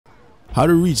How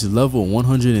to reach level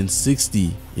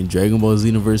 160 in Dragon Ball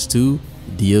Xenoverse 2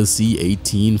 DLC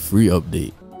 18 free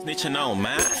update. Snitching on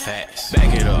my facts.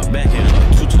 Back it up, back it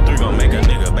up. 223 gon' make a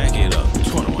nigga back it up.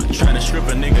 21. Tryna strip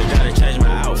a nigga, gotta change my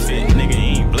outfit. Nigga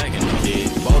ain't black enough. Yeah.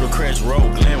 Boulder Crest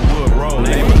Road, Glenwood Road,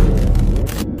 neighbor.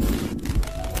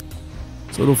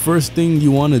 So the first thing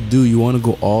you want to do, you want to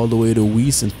go all the way to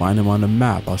Whis and find him on the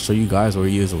map. I'll show you guys where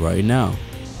he is right now.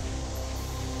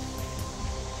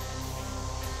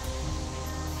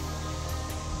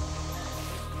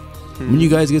 When you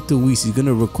guys get to Whis, he's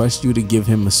gonna request you to give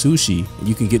him a sushi, and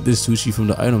you can get this sushi from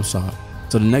the item shop.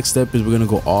 So the next step is we're gonna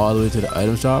go all the way to the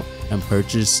item shop and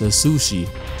purchase a sushi.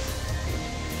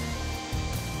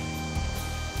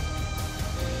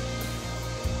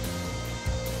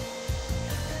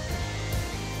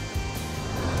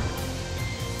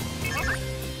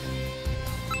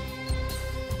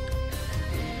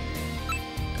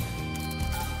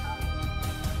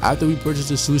 After we purchase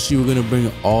the sushi, we're gonna bring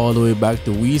it all the way back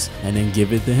to Whis and then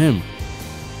give it to him.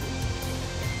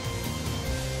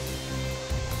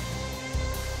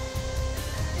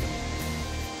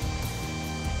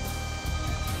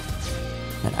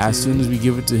 And as soon as we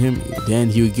give it to him, then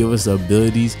he will give us the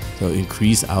abilities to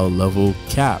increase our level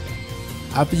cap.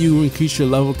 After you increase your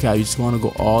level cap, you just want to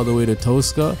go all the way to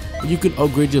Tosca. You can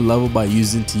upgrade your level by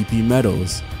using TP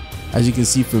medals. As you can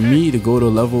see, for me to go to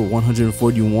level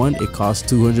 141, it costs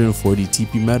 240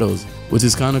 TP medals, which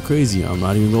is kind of crazy, I'm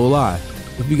not even gonna lie.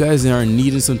 If you guys are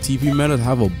needing some TP medals, I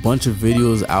have a bunch of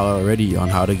videos out already on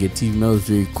how to get TP medals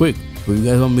very quick. If you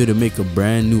guys want me to make a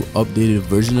brand new updated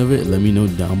version of it, let me know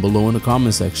down below in the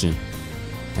comment section.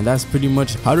 And that's pretty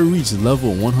much how to reach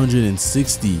level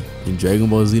 160 in Dragon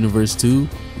Ball Xenoverse 2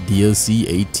 DLC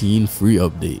 18 free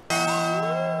update.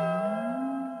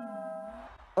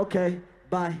 Okay,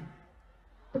 bye.